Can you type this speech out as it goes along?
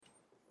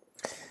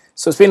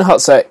So it's been a hot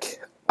sec,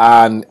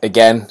 and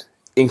again,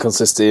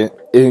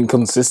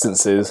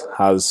 inconsistencies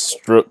has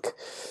struck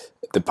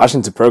the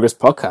Passion to Progress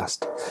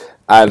podcast.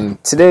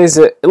 And today's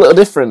a little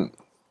different.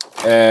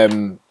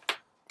 I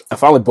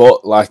finally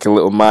bought like a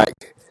little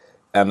mic,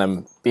 and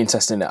I'm been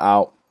testing it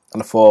out.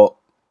 And I thought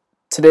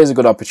today's a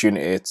good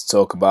opportunity to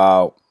talk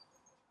about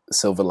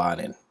silver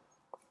lining.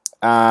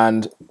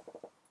 And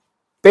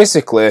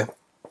basically,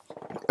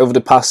 over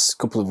the past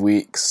couple of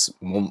weeks,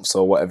 months,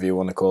 or whatever you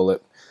want to call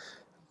it,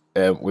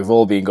 we've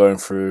all been going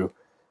through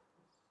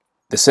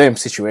the same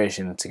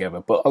situation together,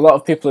 but a lot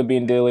of people have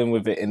been dealing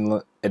with it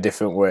in a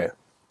different way.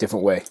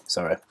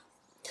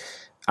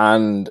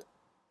 And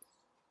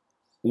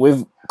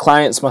with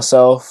clients,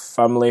 myself,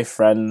 family,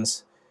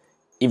 friends,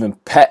 even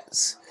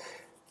pets,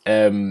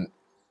 talking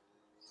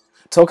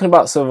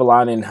about silver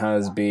lining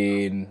has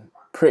been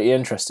pretty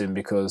interesting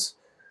because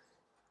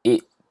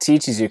it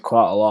teaches you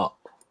quite a lot.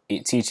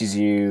 It teaches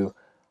you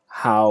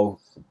how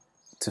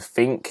to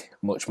think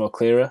much more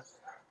clearer,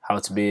 how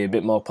to be a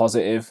bit more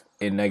positive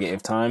in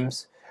negative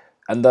times,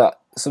 and that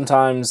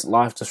sometimes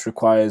life just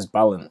requires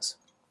balance.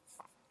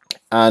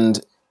 And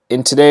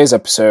in today's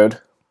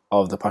episode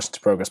of the Passion to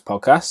Progress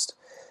podcast,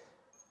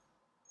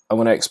 I'm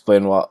going to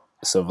explain what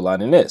silver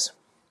lining is.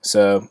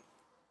 So,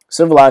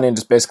 silver lining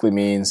just basically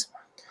means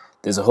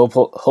there's a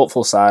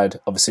hopeful side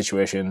of a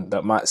situation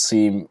that might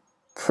seem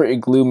pretty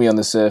gloomy on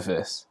the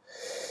surface.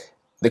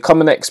 The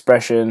common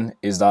expression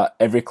is that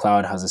every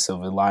cloud has a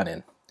silver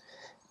lining,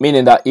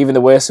 meaning that even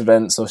the worst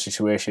events or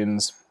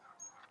situations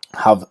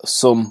have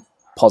some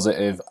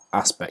positive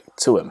aspect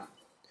to them.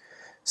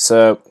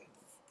 So,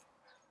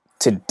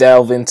 to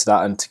delve into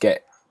that and to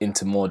get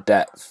into more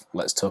depth,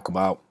 let's talk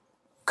about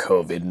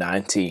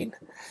COVID-19,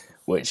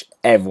 which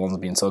everyone's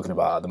been talking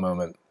about at the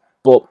moment.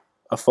 But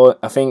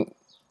I think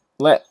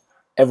let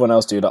everyone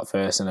else do that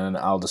first, and then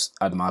I'll just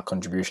add my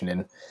contribution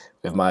in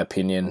with my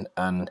opinion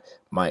and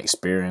my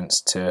experience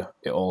to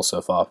it all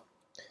so far.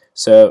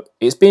 So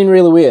it's been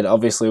really weird,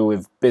 obviously,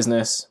 with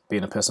business,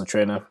 being a personal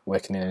trainer,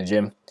 working in a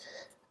gym,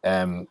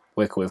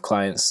 working with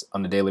clients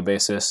on a daily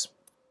basis,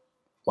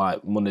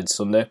 like Monday to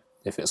Sunday,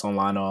 if it's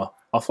online or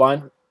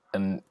offline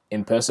and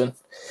in person,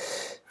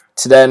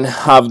 to then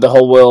have the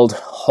whole world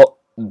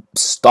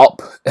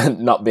stop and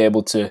not be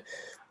able to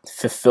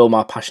fulfill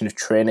my passion of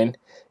training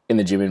in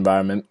the gym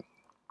environment.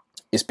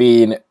 It's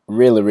been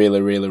really, really,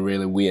 really,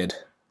 really weird.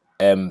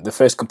 The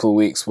first couple of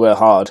weeks were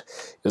hard.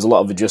 There was a lot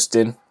of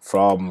adjusting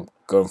from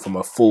going from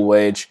a full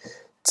wage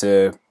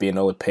to being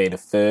only paid a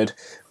third,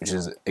 which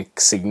is a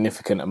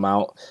significant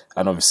amount.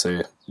 And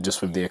obviously,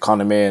 just with the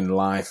economy and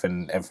life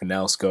and everything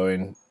else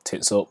going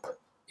tits up,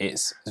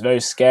 it's very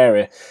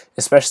scary,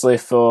 especially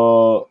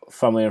for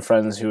family and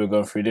friends who are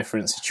going through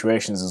different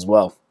situations as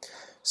well.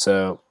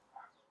 So,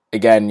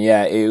 again,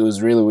 yeah, it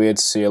was really weird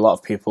to see a lot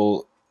of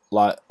people,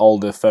 like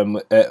older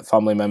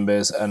family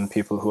members and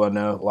people who I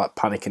know, like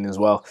panicking as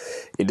well.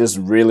 It does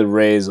really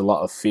raise a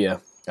lot of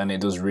fear, and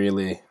it does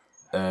really,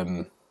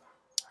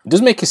 it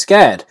does make you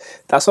scared.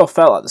 That's what I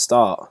felt at the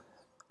start,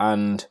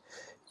 and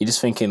you're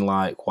just thinking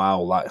like, wow,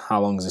 like how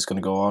long is this going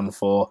to go on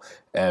for?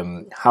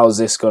 How is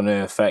this going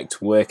to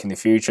affect work in the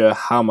future?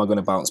 How am I going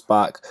to bounce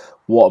back?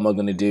 What am I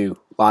going to do?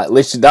 Like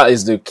literally, that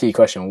is the key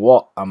question.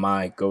 What am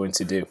I going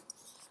to do?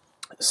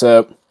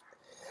 So,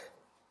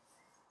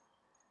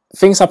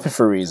 things happen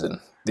for a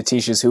reason. They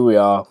teach us who we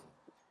are,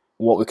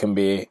 what we can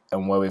be,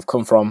 and where we've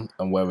come from,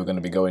 and where we're going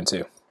to be going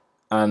to.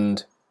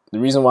 And the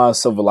reason why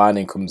silver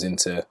lining comes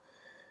into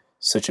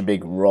such a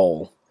big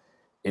role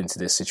into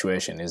this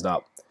situation is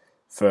that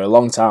for a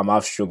long time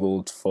I've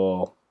struggled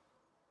for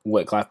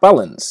work-life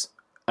balance.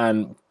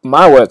 And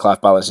my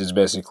work-life balance is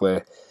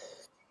basically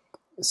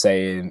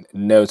saying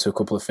no to a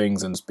couple of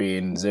things and just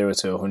being 0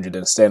 to 100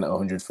 and staying at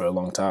 100 for a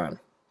long time.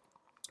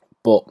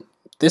 But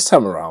this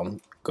time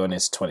around, going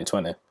into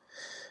 2020,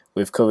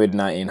 with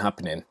COVID-19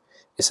 happening,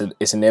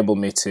 it's enabled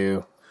me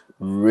to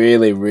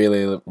really,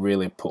 really,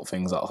 really put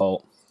things at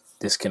halt,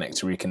 disconnect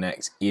to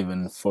reconnect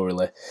even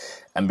thoroughly,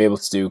 and be able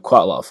to do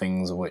quite a lot of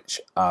things which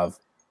I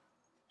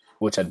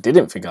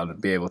didn't think I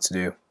would be able to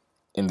do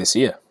in this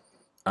year.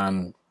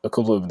 And a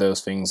couple of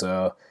those things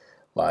are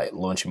like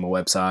launching my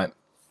website,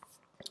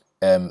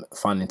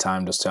 finding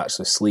time just to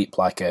actually sleep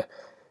like a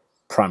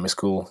primary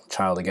school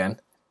child again,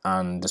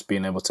 and just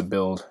being able to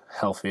build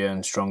healthier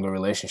and stronger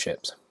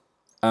relationships.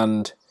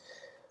 And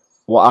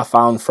what I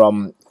found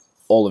from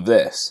all of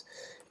this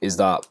is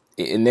that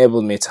it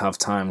enabled me to have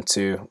time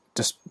to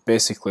just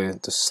basically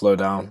just slow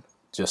down,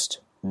 just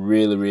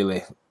really,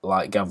 really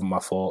like gather my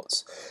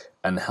thoughts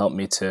and help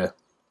me to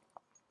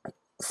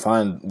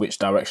find which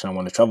direction I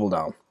want to travel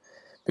down.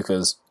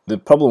 Because the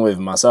problem with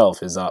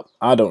myself is that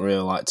I don't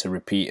really like to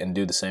repeat and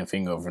do the same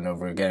thing over and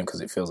over again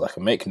because it feels like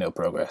I'm making no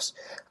progress.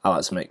 I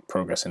like to make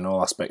progress in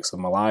all aspects of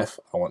my life.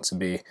 I want to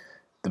be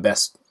the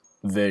best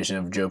version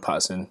of Joe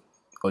Patterson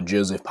or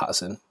Joseph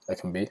Patterson I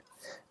can be.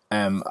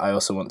 I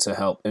also want to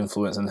help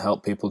influence and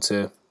help people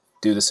to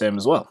do the same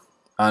as well.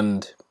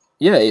 And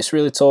yeah, it's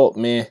really taught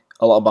me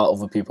a lot about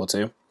other people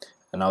too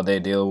and how they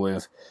deal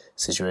with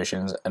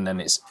situations, and then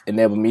it's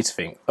enabled me to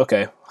think,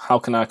 okay, how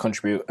can I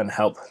contribute and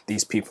help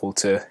these people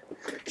to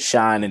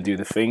shine and do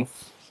the thing?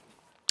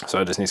 So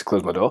I just need to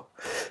close my door.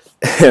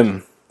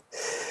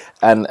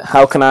 And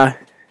how can I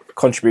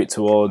contribute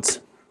towards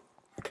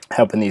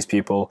helping these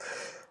people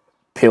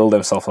peel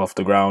themselves off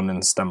the ground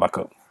and stand back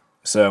up?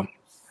 So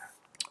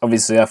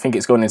obviously, I think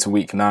it's going into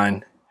week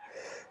 9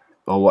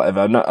 or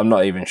whatever. I'm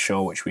not even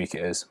sure which week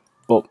it is,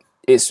 but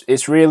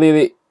it's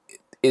really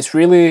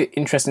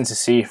interesting to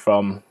see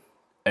from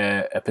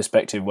a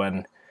perspective when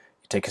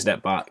you take a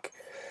step back.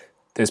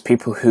 There's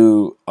people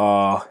who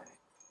are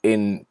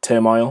in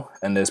turmoil,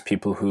 and there's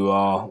people who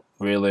are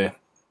really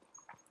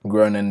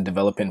growing and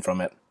developing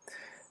from it.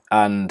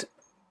 And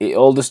it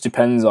all just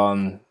depends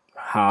on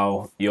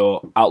how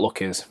your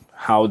outlook is.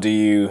 How do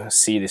you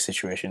see this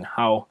situation?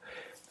 How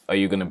are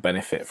you going to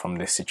benefit from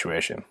this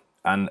situation?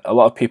 And a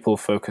lot of people are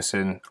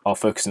focusing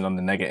on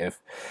the negative,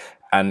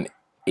 and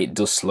it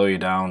does slow you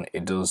down.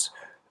 It does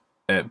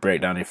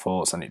break down your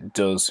thoughts, and it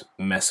does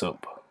mess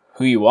up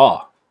who you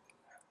are.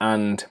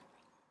 And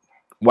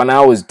when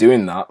I was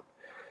doing that,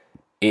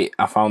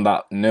 I found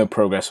that no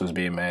progress was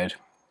being made.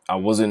 I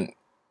wasn't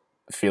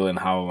feeling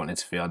how I wanted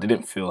to feel. I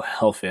didn't feel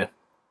healthy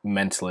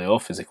mentally or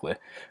physically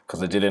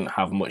because I didn't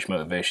have much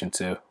motivation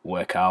to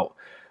work out,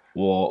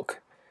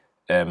 walk,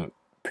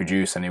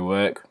 produce any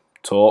work,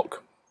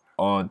 talk,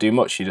 or do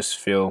much. You just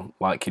feel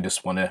like you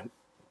just want to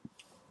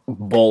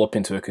ball up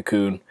into a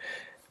cocoon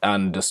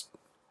and just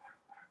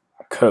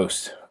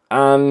coast.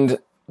 And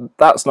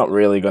that's not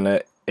really going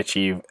to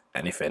achieve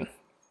anything.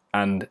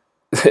 And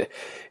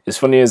as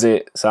funny as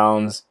it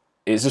sounds,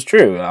 it's just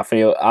true. I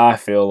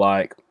feel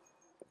like,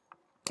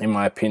 in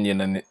my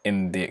opinion and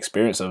in the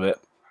experience of it,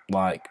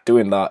 like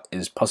doing that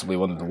is possibly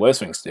one of the worst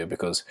things to do,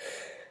 because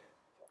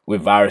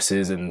with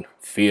viruses and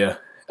fear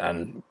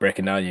and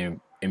breaking down your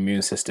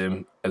immune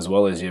system as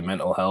well as your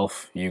mental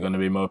health, you're going to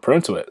be more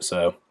prone to it.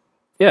 So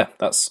yeah,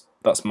 that's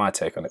my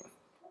take on it.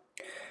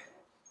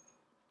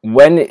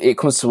 When it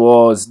comes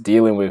towards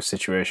dealing with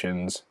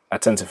situations, I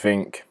tend to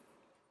think,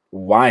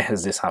 why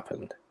has this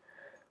happened?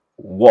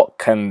 What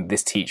can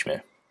this teach me?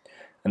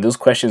 And those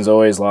questions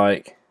always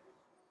like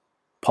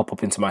pop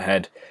up into my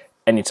head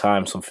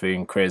anytime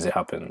something crazy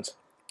happens.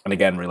 And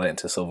again, relating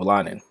to silver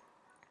lining.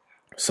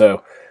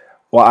 So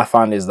what I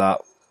find is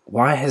that,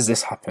 why has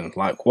this happened?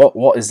 Like,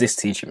 what is this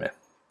teaching me?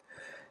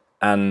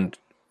 And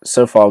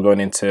so far, going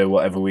into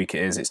whatever week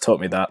it is, it's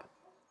taught me that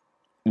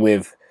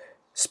with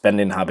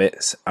spending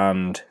habits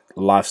and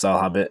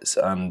lifestyle habits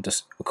and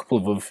just a couple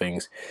of other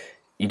things,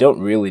 you don't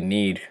really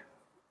need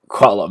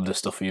quite a lot of the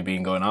stuff you've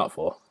been going out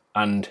for.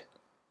 And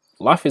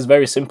life is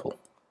very simple.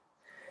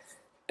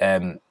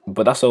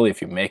 But that's only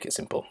if you make it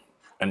simple.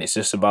 And it's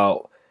just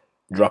about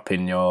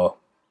dropping your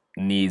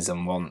needs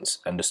and wants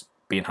and just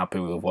being happy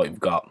with what you've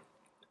got.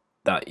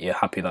 That you're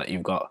happy that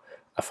you've got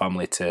a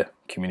family to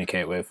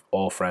communicate with,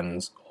 or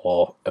friends,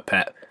 or a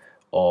pet,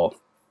 or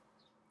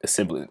a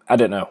sibling. I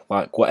don't know,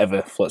 like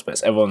whatever floats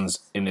best. Everyone's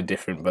in a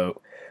different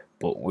boat,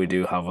 but we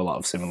do have a lot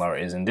of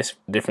similarities and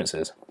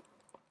differences.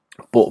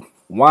 But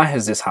why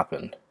has this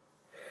happened?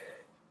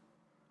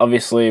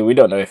 Obviously, we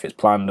don't know if it's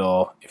planned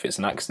or if it's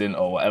an accident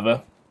or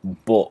whatever,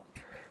 but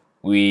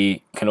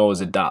we can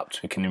always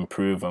adapt, we can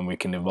improve, and we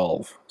can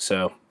evolve.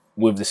 So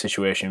with the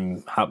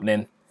situation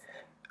happening,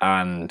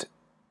 and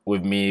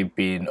with me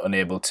being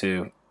unable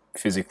to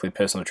physically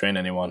personal train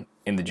anyone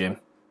in the gym,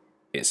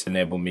 it's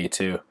enabled me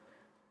to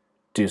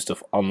do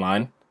stuff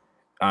online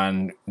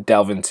and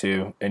delve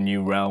into a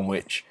new realm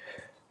which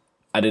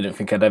I didn't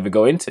think I'd ever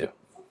go into.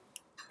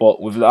 But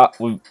with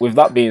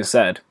that being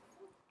said,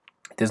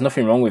 there's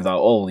nothing wrong with that at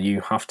all.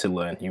 You have to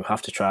learn. You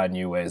have to try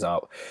new ways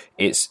out.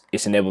 It's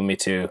enabled me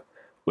to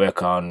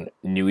work on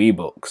new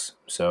ebooks.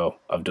 So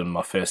I've done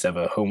my first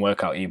ever home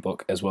workout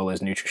ebook as well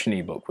as nutrition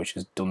ebook, which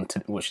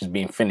is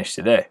being finished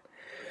today.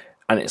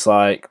 And it's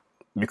like,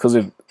 because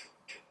of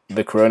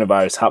the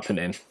coronavirus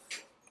happening,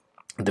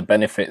 the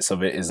benefits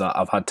of it is that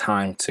I've had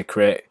time to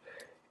create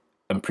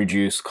and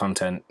produce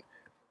content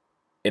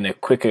in a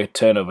quicker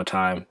turnover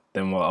time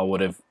than what I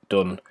would have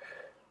done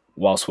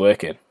whilst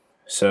working.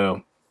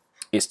 So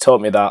it's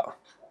taught me that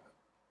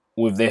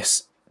with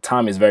this,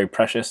 time is very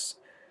precious,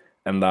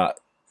 and that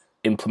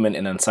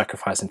implementing and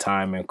sacrificing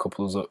time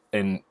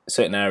in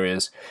certain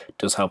areas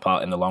does help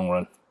out in the long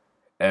run.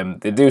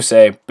 They do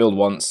say build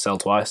once, sell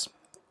twice.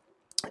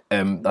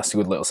 That's a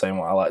good little saying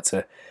what I like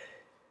to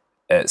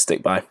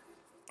stick by.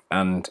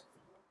 And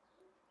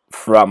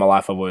throughout my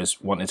life, I've always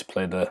wanted to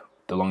play the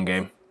long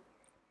game.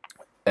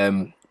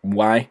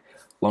 Why?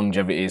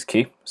 Longevity is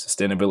key.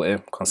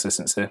 Sustainability,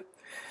 consistency,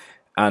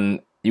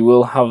 and you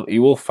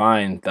will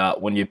find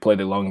that when you play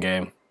the long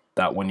game,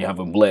 that when you have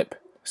a blip.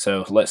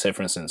 So let's say,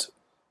 for instance,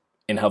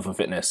 in health and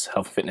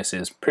fitness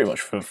is pretty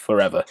much for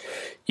forever.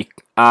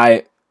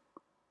 I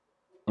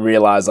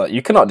realize that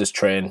you cannot just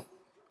train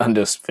and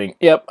just think,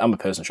 yep, I'm a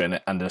personal trainer,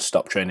 and just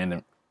stop training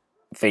and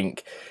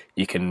think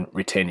you can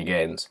retain your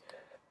gains.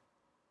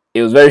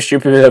 It was very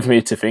stupid of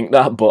me to think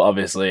that, but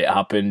obviously it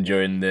happened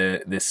during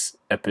this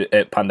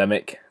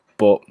pandemic.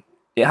 But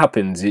it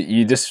happens.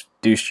 You just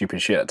do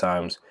stupid shit at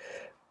times,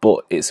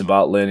 but it's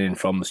about learning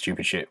from the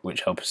stupid shit,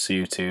 which helps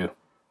you to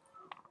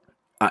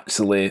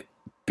actually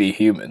be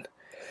human.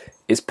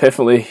 It's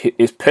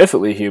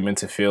perfectly human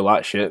to feel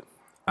like shit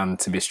and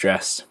to be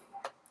stressed,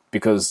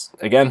 because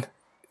again,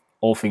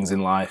 all things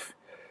in life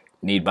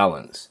need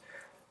balance.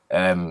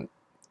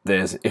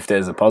 If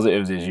there's a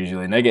positive, there's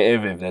usually a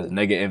negative. If there's a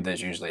negative,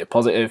 there's usually a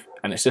positive,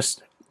 and it's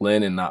just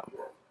learning that.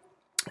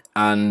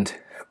 And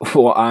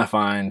what I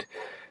find,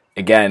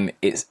 again,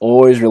 it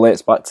always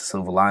relates back to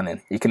silver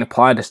lining. You can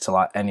apply this to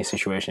like any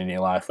situation in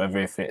your life, whether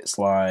if it's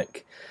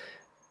like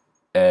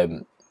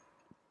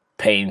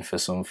paying for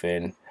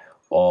something,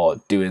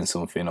 or doing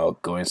something, or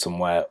going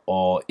somewhere,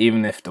 or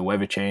even if the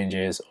weather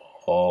changes,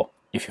 or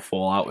if you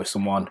fall out with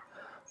someone,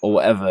 or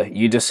whatever.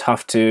 You just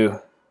have to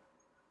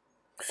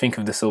think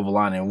of the silver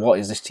lining. What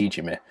is this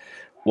teaching me?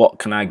 What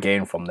can I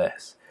gain from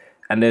this?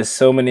 And there's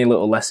so many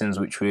little lessons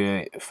which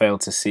we fail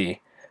to see.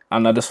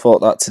 And I just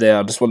thought that today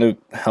I just want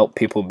to help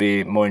people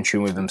be more in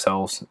tune with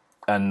themselves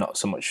and not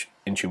so much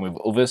in tune with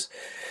others,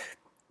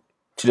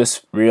 to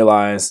just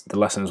realise the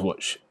lessons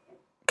which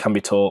can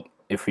be taught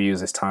if we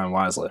use this time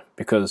wisely.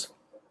 Because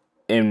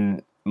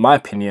in my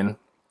opinion,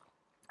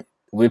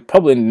 we're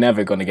probably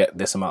never going to get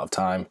this amount of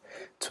time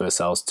to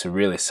ourselves to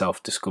really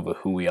self-discover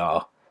who we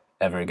are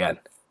ever again.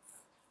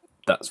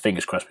 That's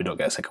fingers crossed we don't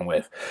get a second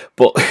wave.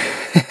 But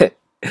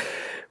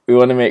we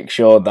want to make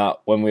sure that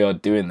when we are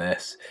doing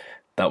this,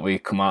 that we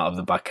come out of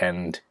the back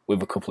end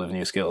with a couple of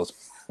new skills.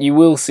 You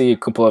will see a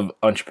couple of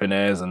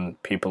entrepreneurs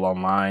and people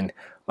online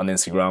on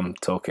Instagram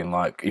talking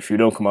like, if you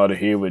don't come out of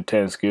here with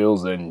 10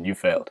 skills, then you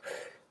failed.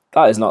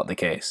 That is not the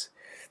case.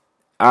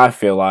 I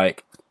feel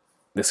like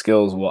the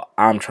skills, what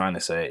I'm trying to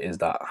say is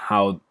that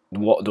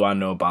what do I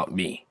know about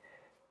me?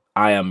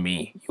 I am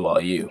me, you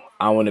are you.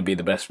 I want to be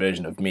the best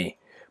version of me.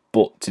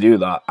 But to do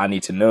that, I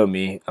need to know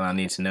me, and I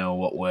need to know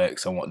what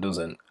works and what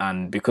doesn't.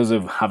 And because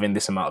of having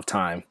this amount of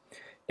time,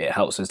 it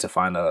helps us to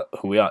find out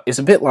who we are. It's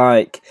a bit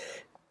like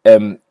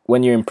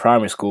when you're in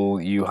primary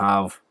school, you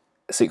have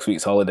 6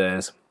 weeks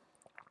holidays,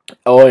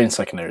 or in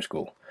secondary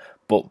school.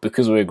 But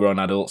because we're grown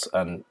adults,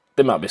 and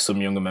there might be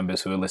some younger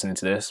members who are listening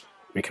to this,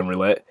 we can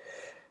relate.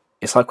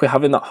 It's like we're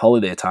having that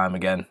holiday time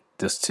again,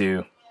 just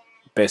to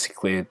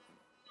basically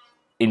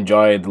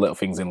enjoy the little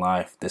things in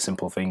life, the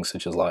simple things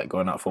such as like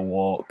going out for a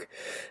walk,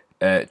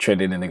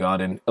 training in the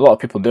garden. A lot of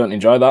people don't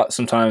enjoy that.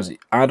 Sometimes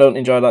I don't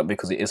enjoy that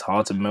because it is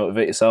hard to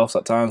motivate yourself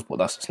at times, but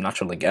that's just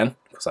natural again,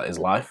 because that is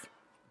life.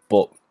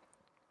 But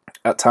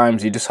at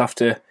times you just have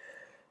to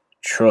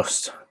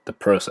trust the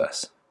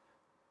process.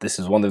 This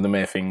is one of the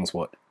main things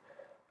what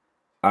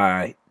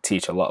I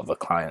teach a lot of the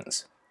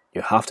clients.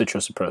 You have to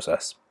trust the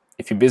process.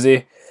 If you're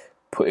busy,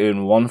 put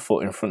in one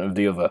foot in front of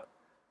the other,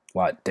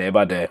 like day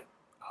by day,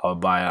 hour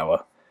by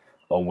hour,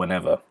 or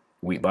whenever,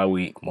 week by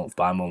week, month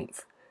by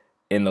month.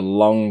 In the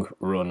long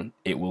run,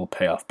 it will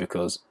pay off,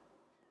 because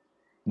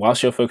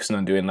whilst you're focusing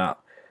on doing that,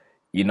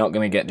 you're not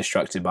going to get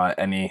distracted by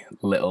any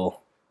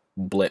little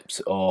blips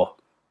or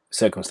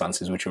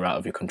circumstances which are out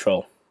of your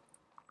control.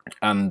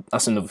 And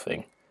that's another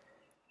thing.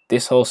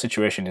 This whole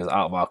situation is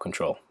out of our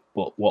control,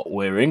 but what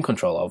we're in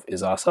control of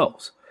is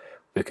ourselves.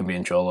 We can be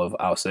in control of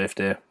our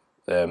safety,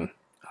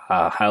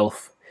 our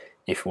health,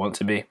 if we want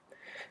to be,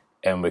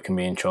 and we can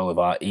be in control of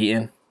our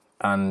eating.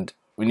 And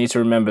we need to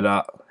remember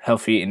that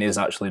healthy eating is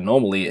actually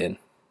normal eating,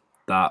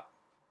 that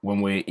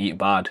when we eat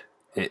bad,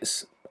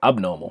 it's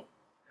abnormal.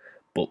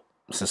 But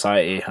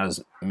society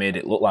has made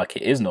it look like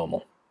it is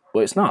normal, but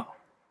it's not.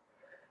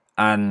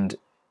 And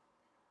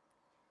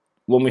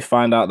when we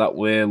find out that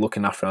we're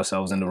looking after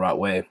ourselves in the right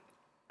way,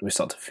 we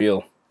start to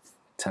feel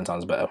 10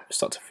 times better. We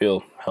start to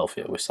feel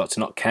healthier. We start to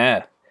not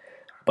care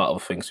about other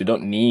things. We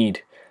don't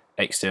need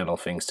external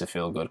things to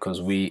feel good,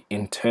 because we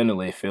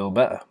internally feel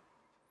better.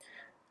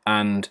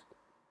 And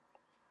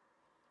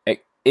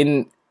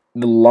in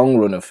the long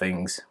run of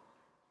things,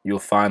 you'll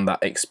find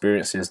that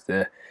experience is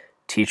the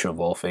teacher of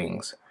all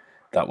things.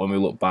 That when we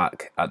look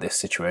back at this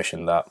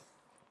situation, that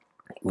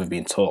we've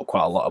been taught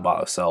quite a lot about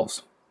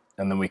ourselves,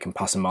 and then we can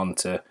pass them on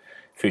to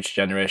future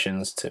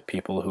generations, to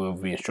people who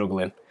have been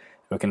struggling.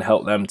 We can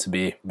help them to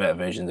be better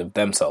versions of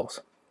themselves.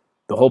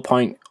 The whole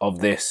point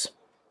of this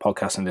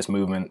podcast and this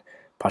movement,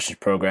 Passion to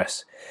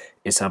Progress,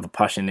 is to have a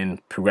passion in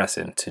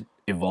progressing, to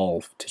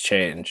evolve, to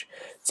change,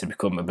 to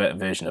become a better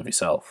version of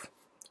yourself.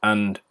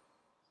 And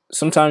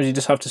sometimes you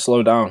just have to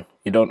slow down.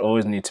 You don't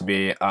always need to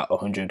be at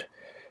 100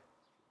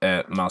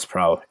 miles per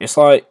hour. It's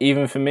like,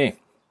 even for me,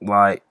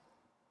 like,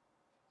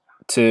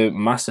 to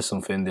master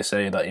something, they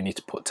say that you need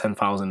to put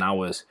 10,000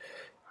 hours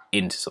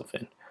into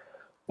something.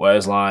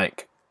 Whereas,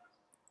 like,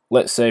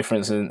 let's say, for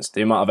instance,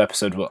 the amount of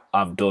episodes what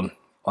I've done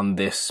on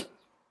this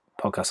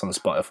podcast on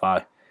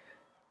Spotify,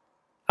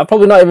 I've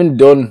probably not even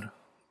done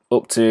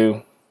up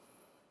to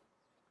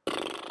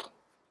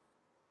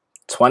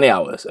 20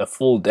 hours, a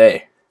full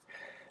day.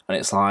 And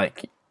it's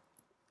like,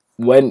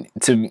 when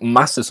to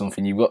master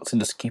something, you've got to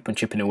just keep on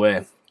chipping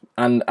away.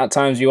 And at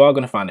times you are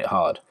going to find it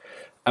hard.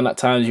 And at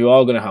times you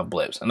are going to have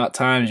blips. And at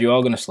times you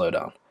are going to slow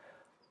down.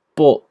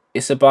 But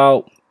it's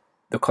about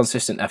the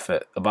consistent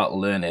effort, about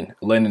learning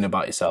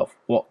about yourself.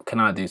 What can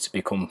I do to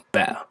become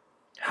better?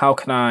 How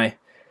can I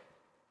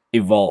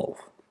evolve?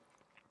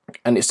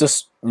 And it's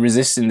just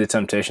resisting the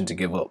temptation to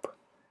give up.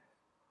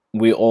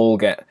 We all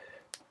get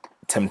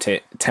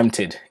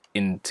tempted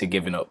into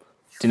giving up.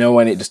 Do you know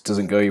when it just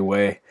doesn't go your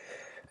way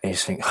and you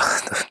just think,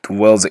 the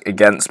world's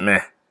against me?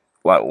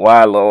 Like,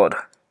 why, Lord?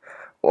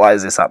 Why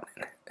is this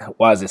happening?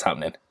 Why is this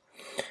happening?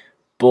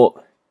 But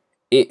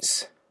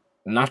it's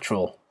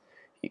natural.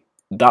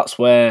 That's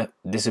where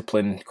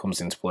discipline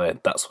comes into play.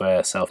 That's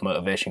where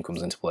self-motivation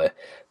comes into play.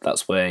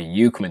 That's where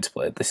you come into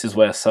play. This is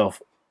where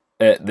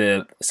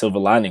the silver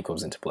lining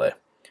comes into play.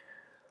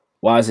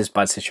 Why is this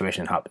bad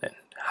situation happening?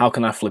 How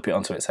can I flip it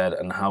onto its head,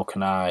 and how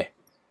can I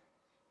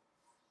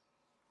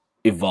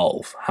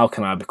evolve? How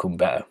can I become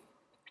better?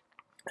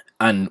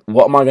 And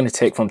what am I going to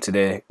take from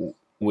today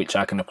which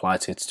I can apply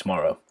to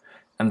tomorrow?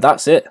 And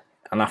that's it.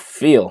 And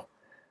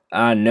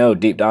I know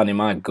deep down in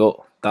my gut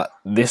that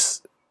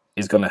this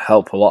is going to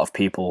help a lot of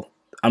people.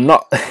 I'm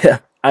not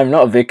I'm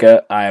not a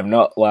vicar. I am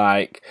not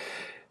like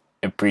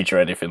a preacher or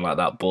anything like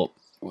that. But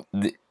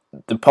the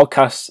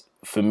podcast,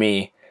 for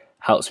me,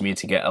 helps me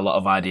to get a lot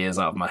of ideas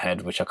out of my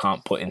head, which I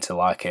can't put into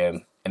like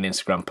an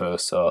Instagram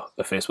post or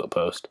a Facebook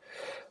post.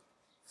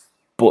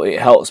 But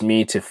it helps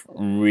me to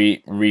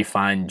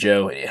refine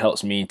Joe. It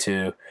helps me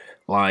to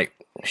like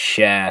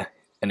share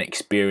an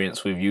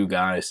experience with you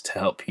guys, to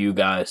help you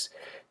guys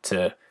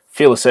to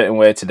feel a certain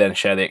way, to then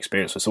share the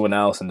experience with someone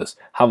else, and just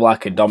have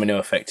like a domino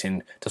effect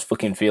in just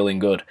fucking feeling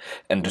good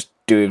and just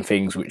doing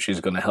things which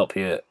is going to help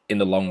you in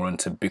the long run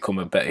to become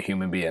a better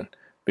human being.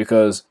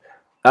 Because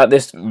at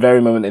this very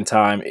moment in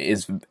time, it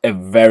is a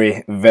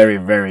very, very,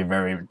 very,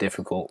 very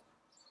difficult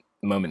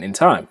moment in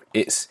time.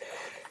 It's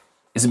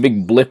a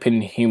big blip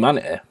in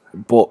humanity,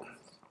 but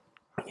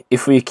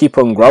if we keep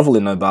on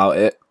groveling about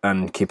it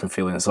and keep on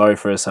feeling sorry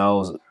for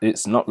ourselves,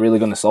 it's not really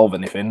going to solve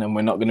anything, and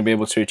we're not going to be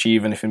able to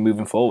achieve anything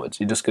moving forward.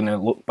 You're just going to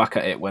look back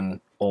at it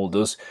when all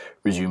does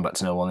resume back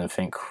to normal and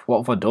think, what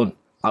have I done?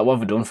 Like, what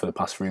have I done for the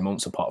past 3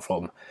 months apart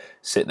from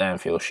sit there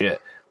and feel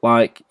shit?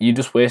 Like, you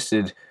just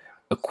wasted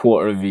a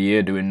quarter of a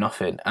year doing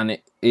nothing, and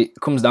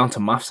it comes down to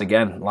maths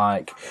again.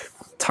 Like,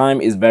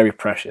 time is very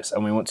precious,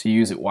 and we want to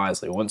use it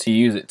wisely. We want to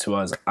use it to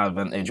our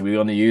advantage. We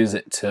want to use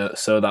it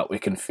so that we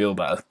can feel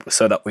better,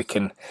 so that we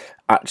can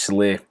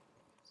actually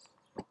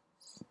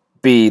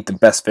be the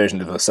best version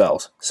of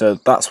ourselves. So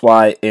that's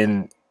why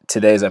in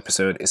today's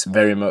episode, it's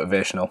very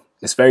motivational.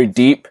 It's very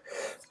deep,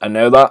 I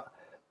know that,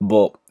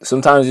 but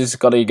sometimes you just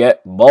got to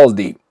get balls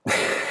deep.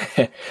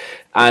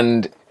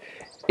 And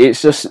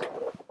it's just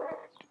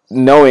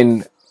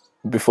knowing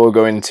before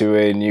going into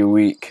a new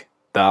week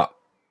that,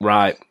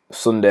 right,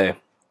 Sunday,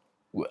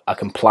 I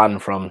can plan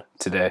from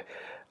today.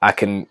 I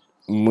can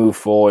move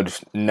forward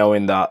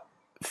knowing that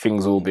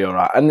things will be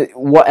alright. And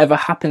whatever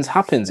happens,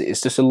 happens.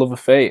 It's just a love of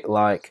fate.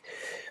 Like,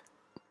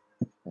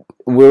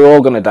 we're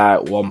all going to die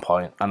at one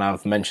point, and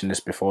I've mentioned this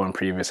before in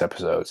previous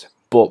episodes.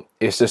 But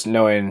it's just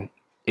knowing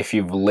if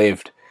you've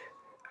lived,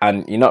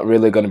 and you're not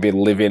really going to be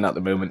living at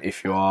the moment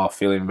if you are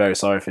feeling very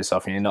sorry for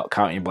yourself and you're not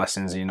counting your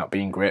blessings and you're not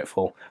being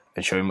grateful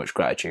and showing much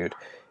gratitude.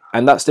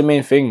 And that's the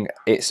main thing.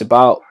 It's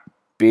about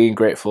being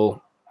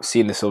grateful,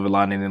 seeing the silver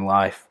lining in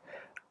life,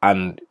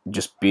 and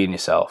just being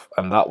yourself.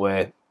 And that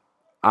way,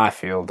 I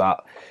feel that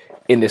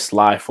in this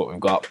life, what we've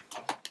got,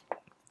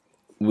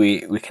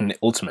 we can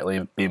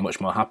ultimately be much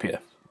more happier.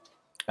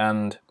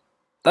 And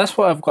that's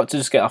what I've got to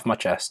just get off my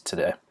chest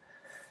today.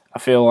 I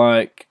feel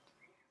like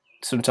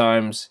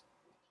sometimes,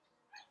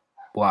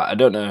 well, I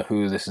don't know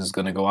who this is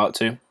going to go out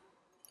to,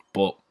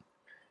 but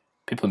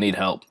people need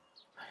help.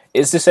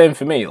 It's the same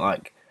for me.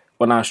 Like,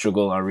 when I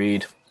struggle, I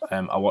read,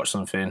 I watch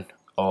something,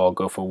 or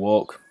go for a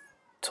walk,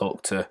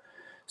 talk to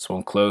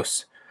someone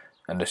close,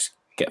 and just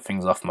get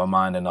things off my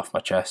mind and off my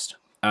chest.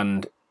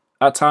 And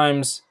at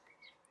times,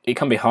 it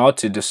can be hard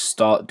to just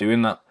start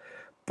doing that,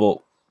 but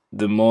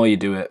the more you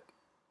do it,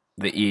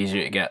 the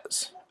easier it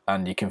gets,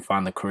 and you can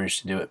find the courage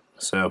to do it.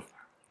 So,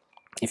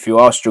 if you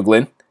are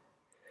struggling,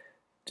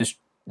 just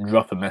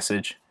drop a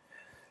message,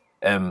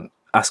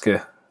 ask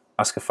a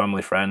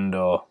family friend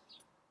or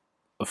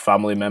a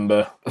family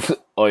member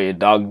or your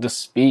dog, just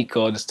speak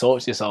or just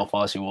talk to yourself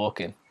whilst you're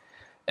walking.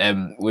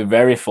 We're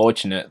very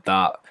fortunate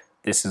that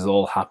this is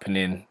all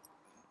happening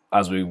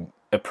as we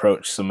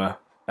approach summer,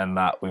 and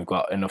that we've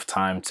got enough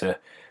time to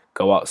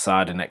go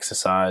outside and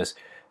exercise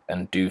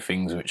and do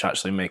things which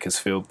actually make us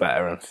feel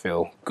better and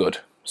feel good.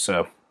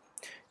 So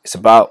it's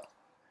about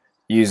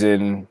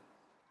using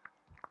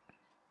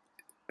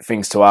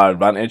things to our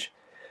advantage.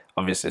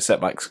 Obviously,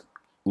 setbacks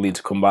lead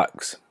to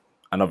comebacks,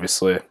 and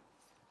obviously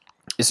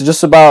it's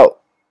just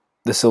about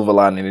the silver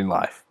lining in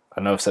life.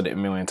 I know I've said it a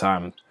million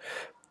times,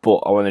 but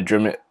I want to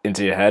drum it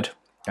into your head,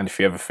 and if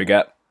you ever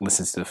forget,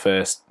 listen to the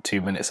first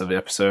 2 minutes of the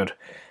episode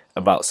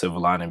about silver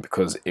lining,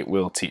 because it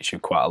will teach you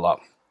quite a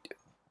lot.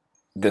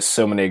 There's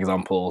so many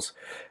examples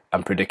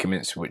and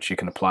predicaments which you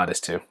can apply this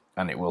to,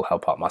 and it will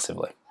help out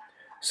massively.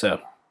 So,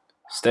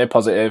 stay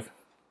positive,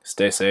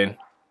 stay sane,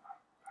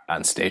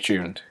 and stay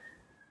tuned.